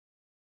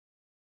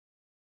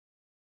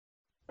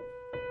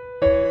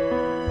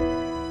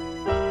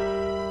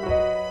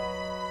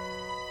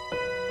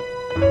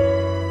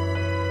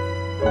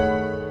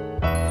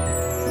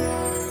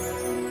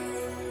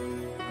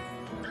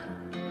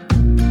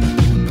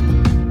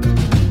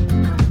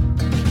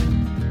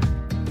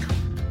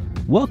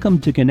Welcome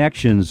to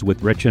Connections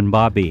with Rich and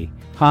Bobby.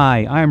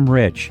 Hi, I'm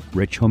Rich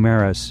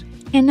Homeris.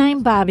 And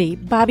I'm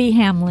Bobby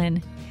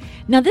Hamlin.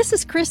 Now, this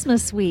is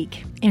Christmas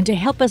week, and to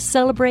help us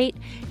celebrate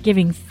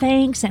giving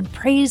thanks and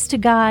praise to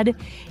God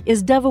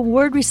is Dove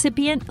Award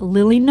recipient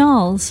Lillie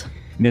Knauls.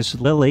 Miss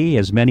Lillie,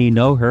 as many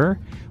know her,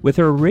 with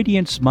her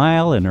radiant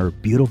smile and her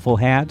beautiful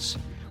hats,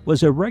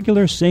 was a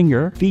regular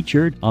singer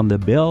featured on the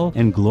Bill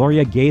and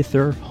Gloria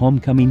Gaither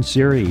Homecoming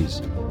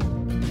series.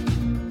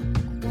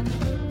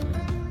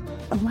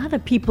 A lot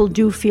of people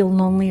do feel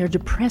lonely or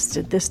depressed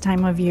at this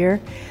time of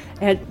year,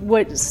 at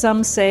what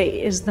some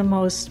say is the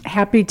most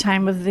happy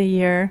time of the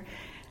year.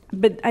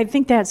 But I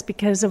think that's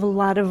because of a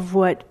lot of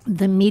what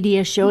the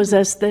media shows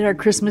us that our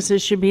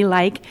Christmases should be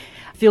like,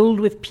 filled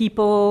with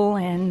people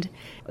and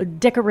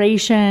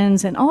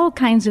decorations and all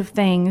kinds of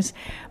things.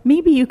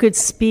 Maybe you could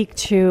speak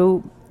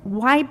to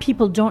why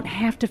people don't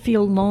have to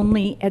feel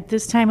lonely at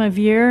this time of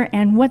year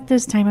and what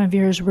this time of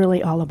year is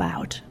really all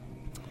about.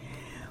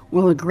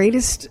 Well, the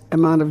greatest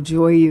amount of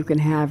joy you can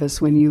have is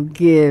when you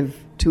give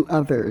to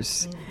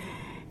others.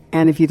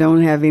 And if you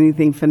don't have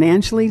anything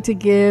financially to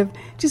give,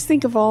 just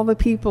think of all the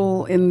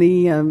people in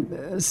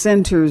the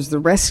centers, the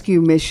rescue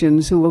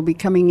missions who will be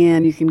coming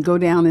in. You can go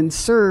down and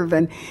serve,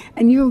 and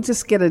you'll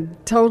just get a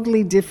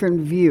totally different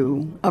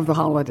view of the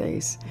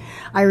holidays.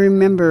 I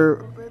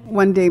remember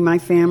one day my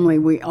family,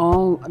 we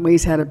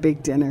always had a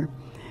big dinner.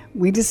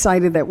 We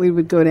decided that we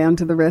would go down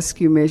to the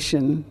rescue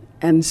mission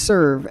and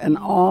serve, and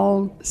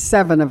all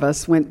 7 of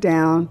us went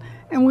down,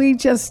 and we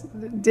just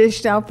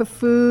dished out the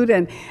food,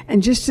 and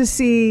just to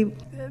see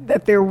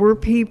that there were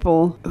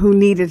people who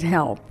needed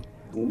help.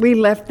 We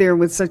left there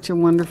with such a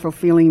wonderful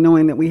feeling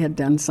knowing that we had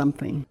done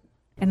something.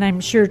 And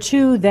I'm sure,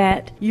 too,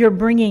 that you're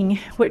bringing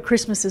what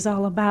Christmas is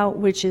all about,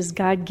 which is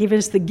God gave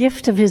us the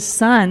gift of His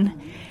Son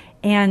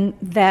and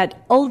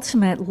that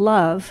ultimate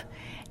love,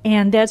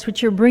 and that's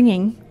what you're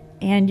bringing.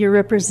 And you're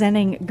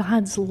representing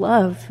God's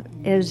love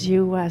as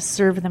you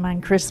serve them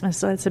on Christmas.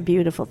 So that's a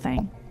beautiful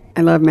thing.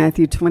 I love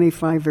Matthew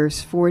 25,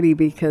 verse 40,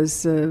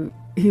 because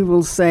He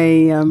will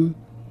say,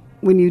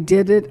 when you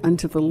did it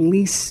unto the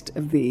least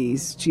of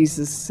these,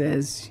 Jesus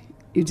says,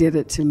 you did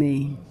it to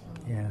me.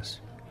 Yes.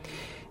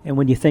 And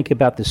when you think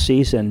about the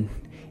season,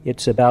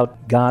 it's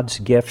about God's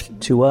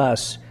gift to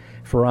us.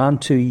 For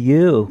unto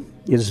you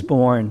is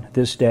born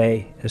this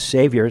day a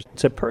Savior.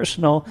 It's a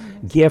personal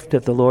gift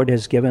that the Lord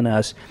has given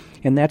us.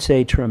 And that's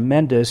a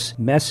tremendous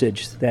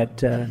message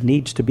that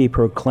needs to be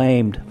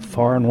proclaimed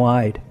far and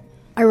wide.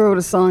 I wrote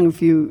a song a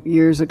few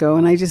years ago,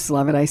 and I just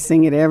love it. I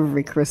sing it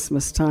every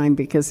Christmas time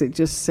because it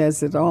just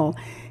says it all.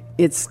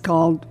 It's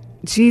called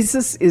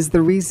Jesus is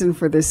the Reason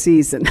for the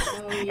Season.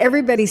 Oh, yes.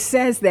 Everybody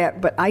says that,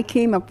 but I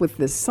came up with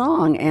this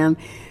song, and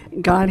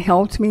God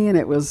helped me, and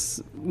it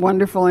was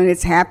wonderful, and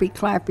it's happy,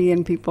 clappy,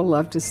 and people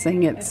love to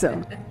sing it.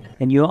 So.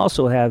 And you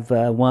also have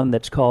one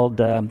that's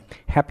called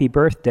Happy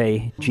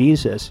Birthday,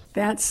 Jesus.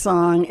 That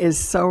song is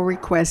so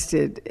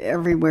requested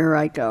everywhere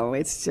I go.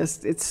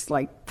 It's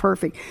like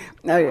perfect.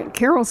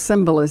 Carol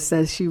Cymbalist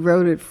says she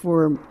wrote it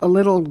for a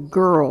little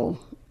girl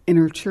in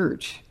her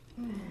church.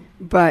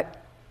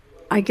 But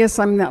I guess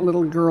I'm that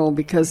little girl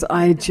because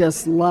I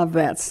just love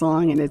that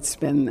song, and it's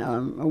been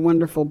a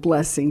wonderful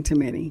blessing to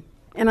many.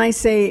 And I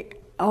say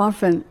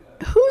often,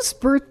 whose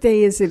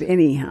birthday is it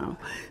anyhow?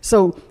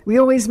 So we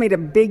always made a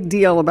big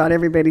deal about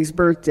everybody's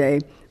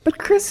birthday, but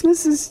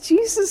Christmas is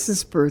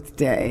Jesus'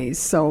 birthday,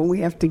 so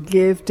we have to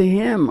give to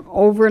Him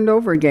over and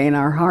over again,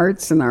 our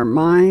hearts and our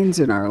minds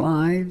and our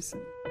lives.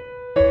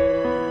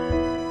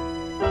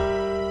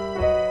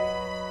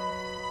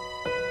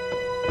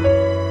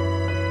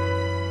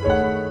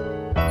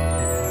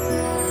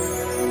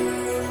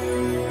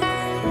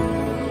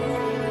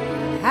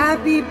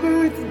 Happy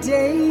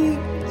birthday,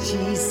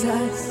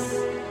 Jesus.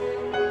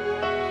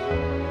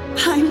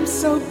 I'm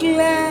so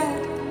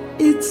glad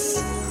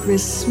it's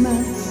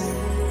Christmas.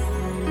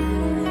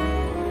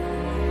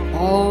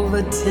 All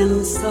the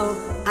tinsel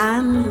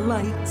and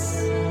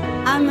lights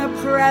and the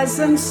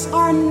presents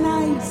are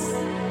nice,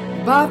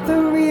 but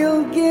the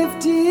real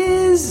gift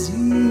is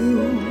you.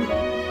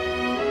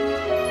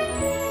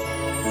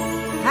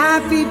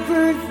 Happy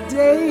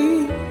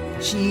birthday,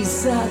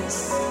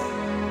 Jesus.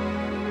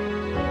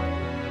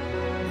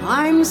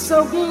 I'm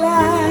so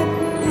glad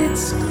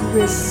it's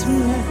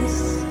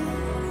Christmas.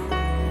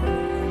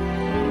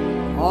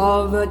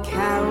 All the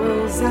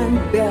carols and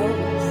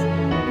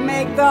bells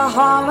make the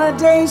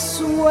holidays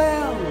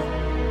swell,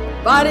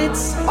 but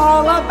it's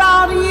all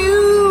about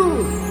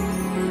you,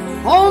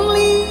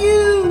 only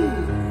you.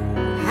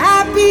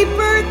 Happy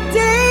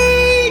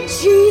birthday,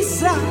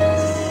 Jesus.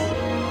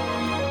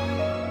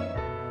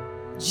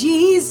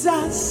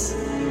 Jesus,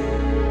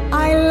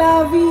 I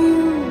love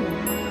you.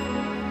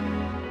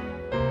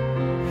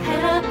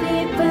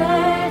 Happy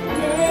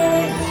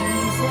birthday,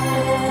 Jesus.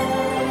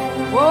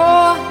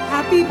 Oh,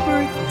 happy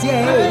birthday.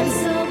 I'm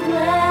so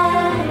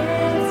glad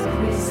it's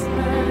Christmas.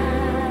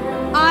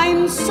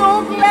 I'm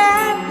so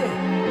glad.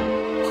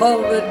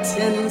 All the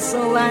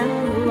tinsel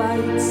and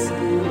lights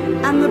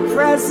and the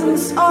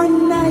presents are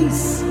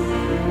nice,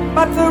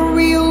 but the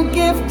real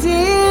gift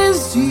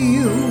is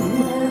you.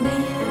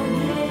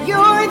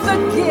 You're the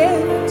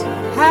gift.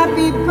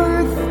 Happy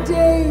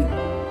birthday,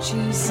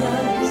 Jesus.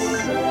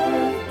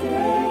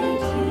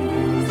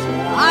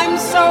 I'm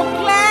so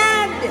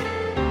glad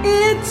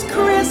it's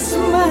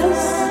Christmas.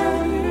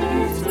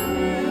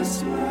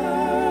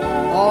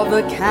 All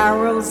the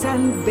carols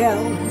and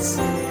bells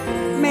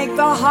make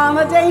the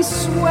holiday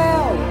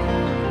swell,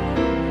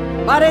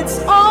 but it's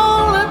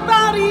all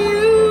about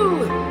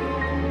you.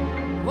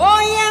 Oh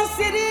yes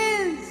it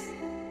is.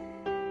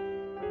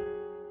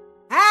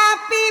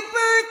 Happy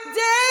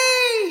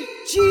birthday,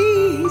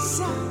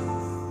 Jesus.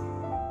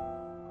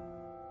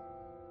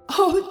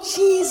 Oh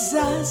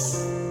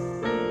Jesus,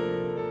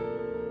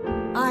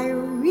 I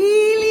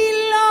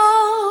really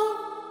love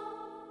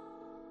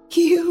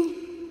you.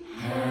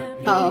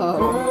 I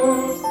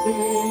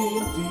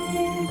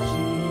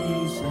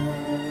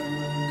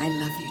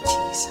love you,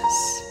 Jesus.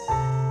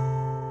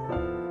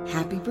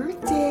 Happy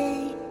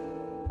birthday.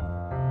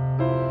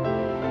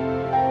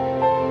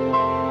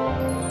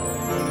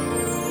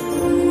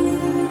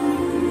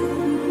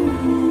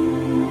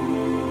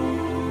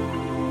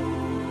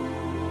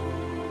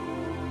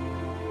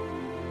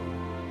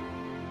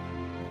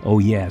 Oh,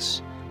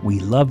 yes, we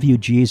love you,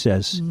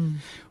 Jesus.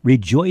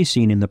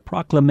 Rejoicing in the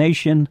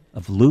proclamation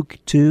of Luke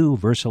 2,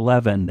 verse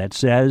 11, that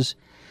says,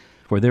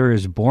 "For there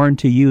is born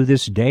to you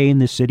this day in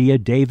the city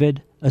of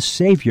David a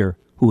Savior,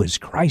 who is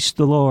Christ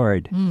the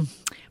Lord."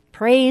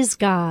 Praise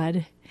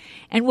God.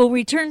 And we'll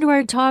return to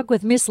our talk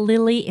with Miss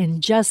Lillie in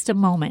just a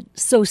moment,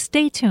 so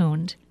stay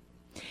tuned.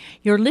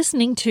 You're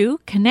listening to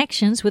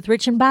Connections with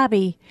Rich and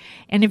Bobby,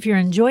 and if you're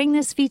enjoying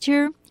this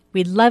feature,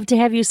 we'd love to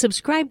have you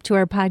subscribe to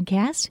our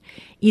podcast,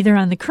 either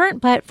on the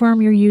current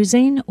platform you're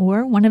using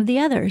or one of the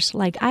others,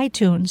 like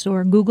iTunes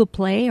or Google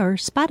Play or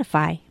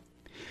Spotify.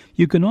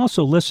 You can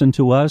also listen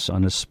to us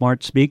on a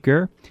smart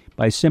speaker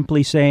by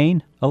simply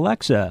saying,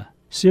 "Alexa,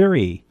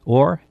 Siri,"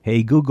 or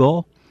 "Hey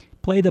Google,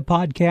 play the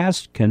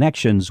podcast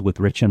Connections with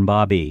Rich and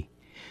Bobby."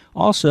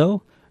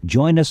 Also,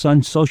 join us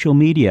on social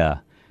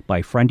media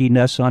by friending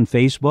us on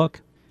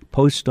Facebook,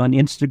 post on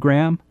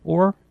Instagram,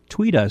 or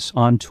tweet us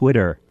on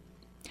Twitter.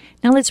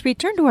 Now let's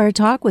return to our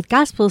talk with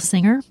gospel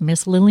singer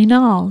Miss Lillie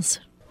Knauls.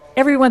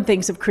 Everyone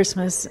thinks of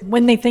Christmas.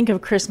 When they think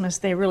of Christmas,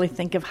 they really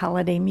think of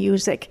holiday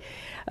music.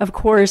 Of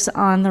course,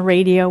 on the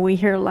radio, we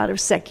hear a lot of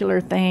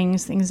secular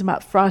things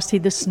about Frosty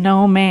the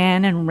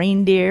Snowman and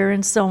reindeer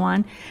and so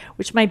on,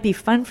 which might be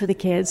fun for the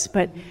kids,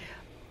 but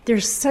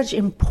there's such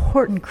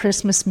important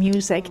Christmas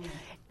music.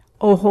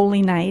 "O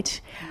Holy Night."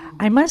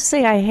 I must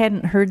say I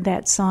hadn't heard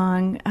that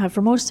song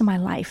for most of my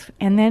life.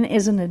 And then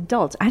as an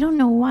adult, I don't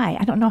know why.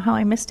 I don't know how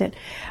I missed it.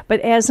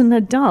 But as an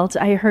adult,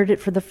 I heard it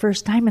for the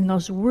first time, and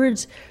those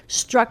words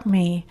struck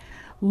me.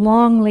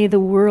 "Long lay the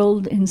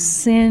world in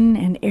sin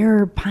and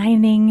error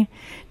pining,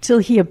 till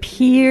he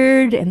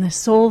appeared and the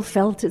soul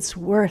felt its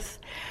worth."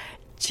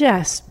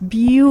 Just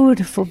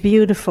beautiful,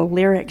 beautiful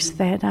lyrics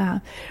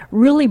that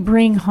really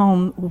bring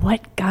home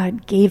what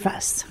God gave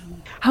us.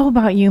 How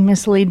about you,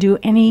 Miss Lee? Do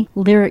any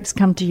lyrics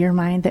come to your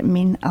mind that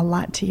mean a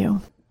lot to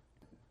you?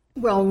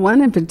 Well, one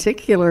in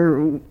particular,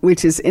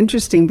 which is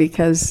interesting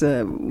because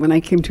when I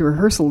came to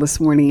rehearsal this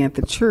morning at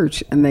the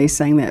church and they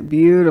sang that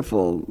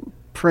beautiful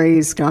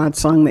Praise God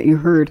song that you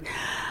heard,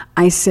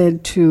 I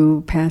said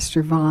to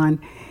Pastor Vaughn,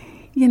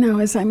 you know,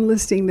 as I'm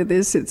listening to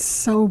this, it's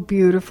so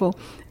beautiful.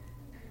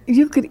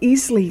 You could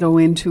easily go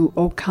into,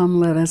 "Oh,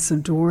 come, let us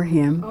adore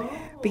him,"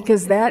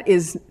 because that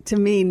is, to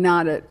me,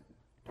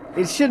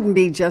 it shouldn't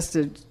be just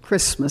a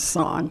Christmas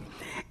song.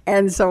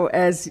 And so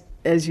as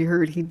you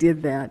heard, he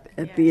did that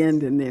at the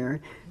end in there.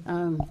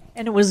 And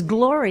it was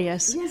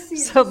glorious.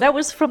 Yes. So that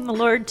was from the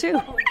Lord, too.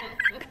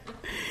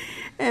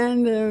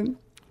 And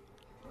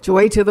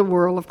joy to the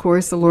world, of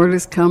course, the Lord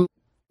has come.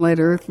 Let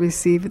earth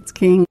receive its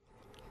King.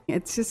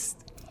 It's just,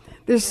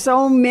 there's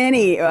so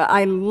many.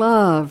 I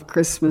love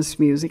Christmas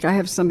music. I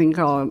have something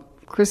called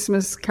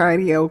Christmas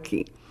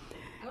karaoke.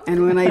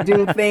 And when I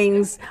do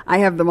things, I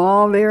have them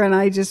all there, and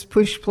I just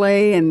push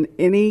play, and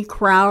any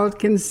crowd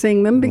can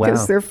sing them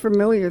because they're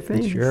familiar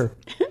things. Sure.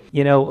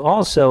 You know,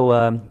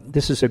 also,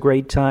 this is a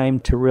great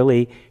time to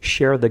really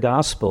share the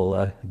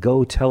gospel.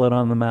 Go tell it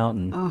on the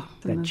mountain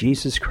that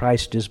Jesus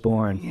Christ is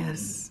born.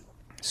 Yes.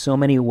 So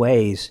many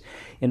ways.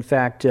 In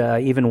fact,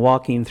 even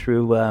walking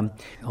through a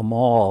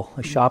mall,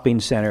 a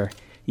shopping center,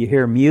 you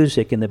hear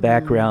music in the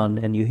background,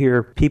 and you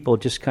hear people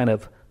just kind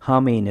of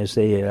humming as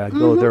they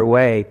go their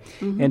way.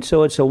 And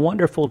so it's a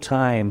wonderful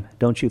time,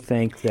 don't you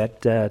think,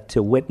 that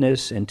to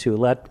witness and to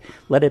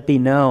let it be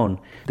known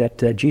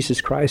that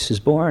Jesus Christ is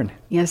born.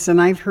 Yes,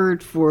 and I've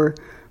heard for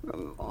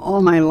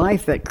all my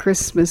life that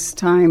Christmas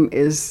time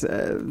is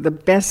the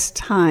best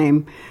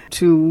time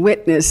to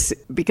witness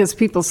because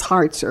people's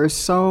hearts are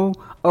so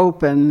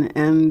open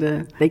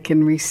and they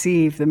can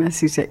receive the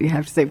message that you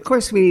have to say. Of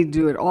course, we need to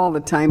do it all the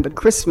time, but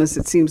Christmas,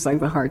 it seems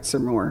like the hearts are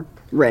more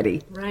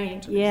ready.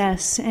 Right.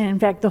 Yes. And in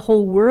fact, the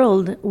whole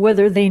world,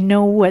 whether they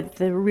know what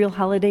the real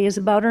holiday is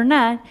about or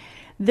not,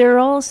 they're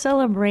all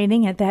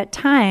celebrating at that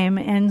time.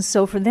 And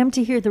so for them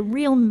to hear the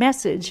real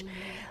message,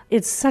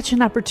 It's such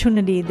an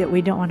opportunity that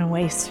we don't want to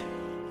waste.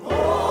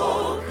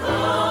 Oh,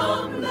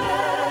 come,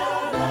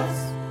 let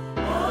us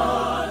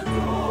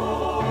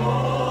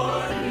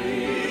adore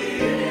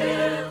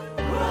Him,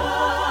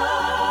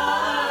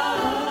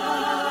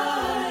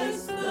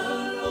 Christ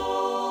the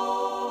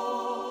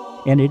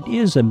Lord. And it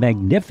is a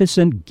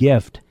magnificent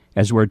gift,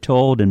 as we're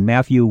told in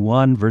Matthew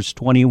 1, verse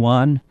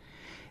 21.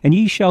 And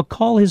ye shall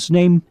call his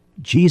name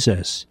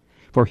Jesus,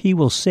 for he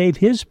will save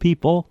his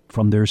people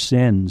from their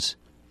sins.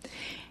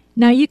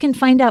 Now you can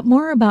find out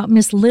more about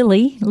Miss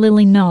Lillie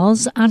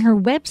Knauls, on her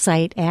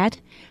website at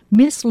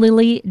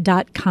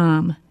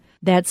misslillie.com.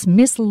 That's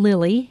Miss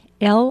Lillie,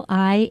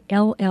 LILLIE.com.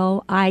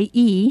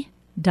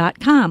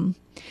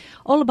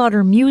 All about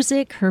her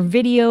music, her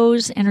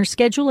videos, and her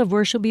schedule of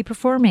where she'll be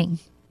performing.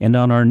 And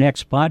on our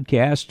next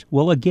podcast,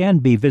 we'll again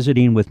be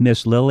visiting with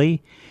Miss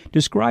Lillie,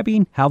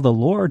 describing how the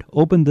Lord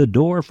opened the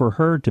door for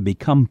her to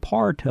become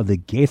part of the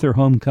Gaither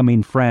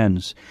Homecoming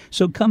Friends.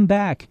 So come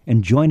back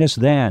and join us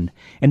then,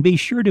 and be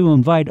sure to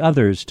invite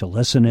others to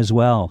listen as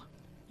well.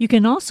 You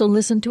can also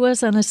listen to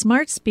us on a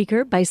smart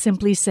speaker by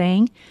simply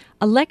saying,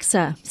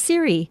 Alexa,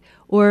 Siri,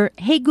 or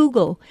Hey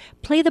Google,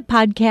 play the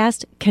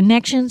podcast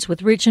Connections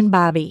with Rich and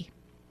Bobby.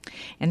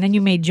 And then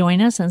you may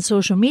join us on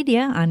social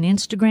media on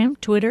Instagram,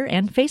 Twitter,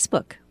 and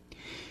Facebook.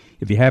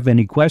 If you have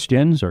any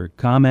questions or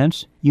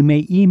comments, you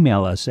may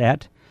email us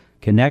at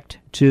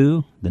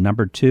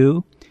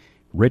connect2,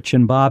 Rich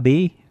and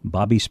Bobby,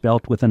 Bobby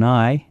spelt with an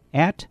I,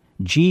 at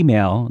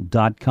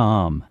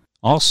gmail.com.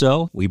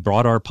 Also, we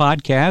brought our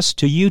podcast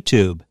to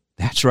YouTube.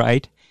 That's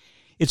right.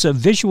 It's a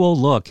visual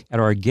look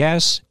at our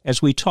guests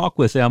as we talk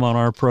with them on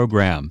our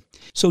program.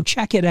 So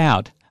check it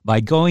out by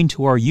going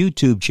to our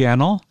YouTube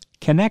channel,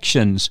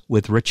 Connections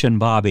with Rich and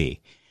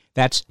Bobby.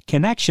 That's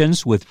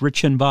Connections with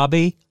Rich and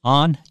Bobby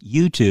on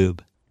YouTube.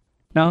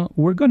 Now,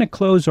 we're going to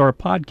close our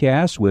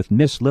podcast with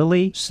Miss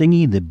Lillie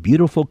singing the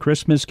beautiful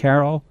Christmas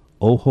carol,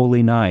 O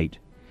Holy Night.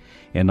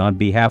 And on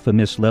behalf of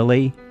Miss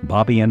Lillie,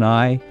 Bobby and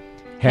I,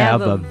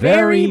 have a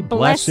very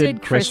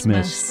blessed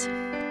Christmas.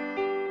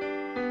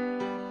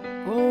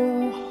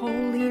 Oh,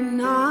 holy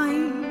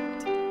night,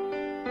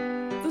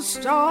 the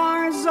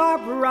stars are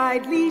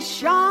brightly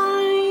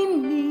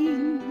shining.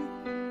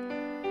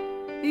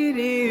 It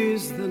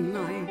is the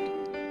night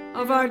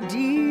of our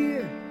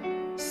dear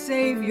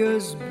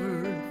Savior's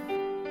birth.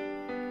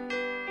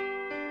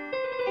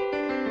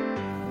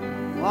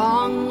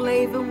 Long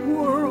lay the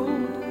world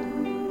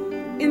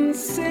in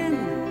sin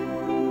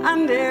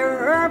and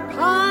error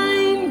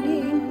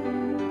pining,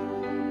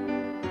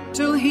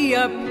 till He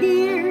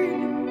appeared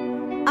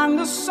and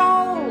the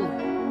soul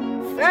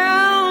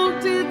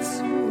felt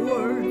its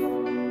worth.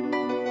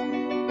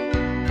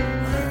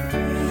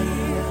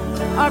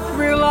 A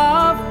thrill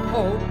of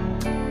hope,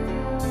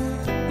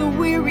 the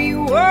weary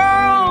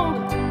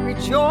world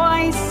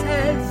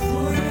rejoices,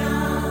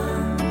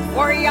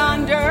 for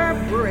yonder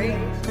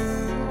breaks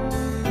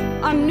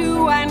a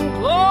new and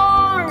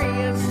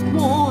glorious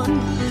morn.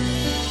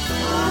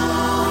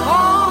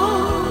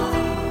 Fall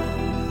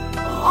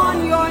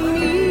on your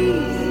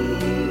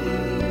knees,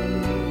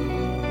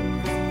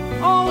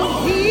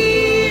 oh,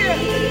 hear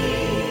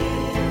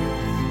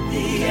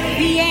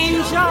the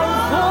angel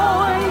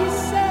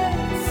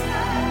voices.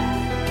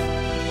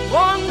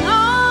 One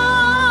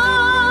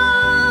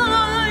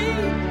night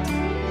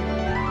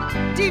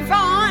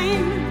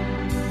divine,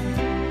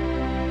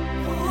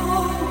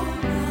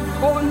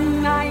 for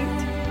night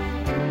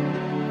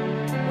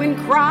when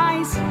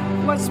Christ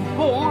was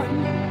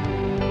born.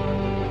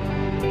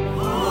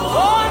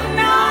 Oh,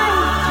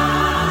 night,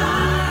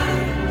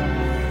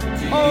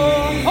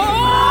 oh,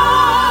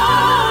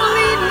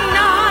 holy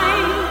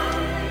night,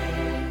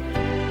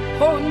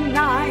 oh,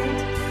 night,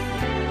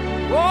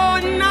 oh,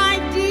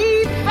 night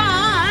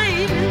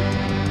divine,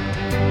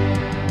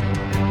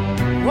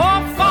 oh,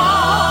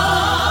 fall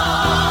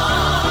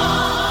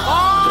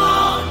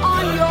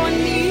on your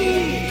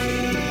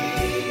knees,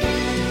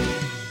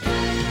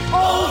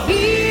 oh,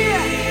 hear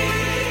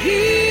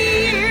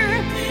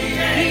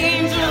the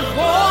angel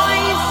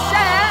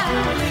voices,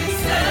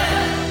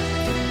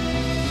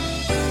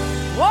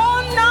 oh,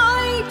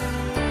 night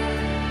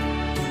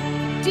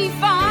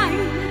divine,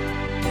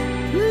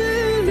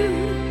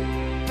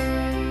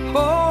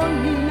 oh,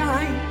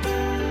 night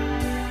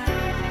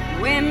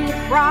when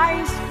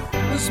Christ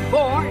was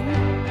born.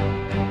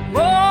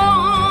 Oh,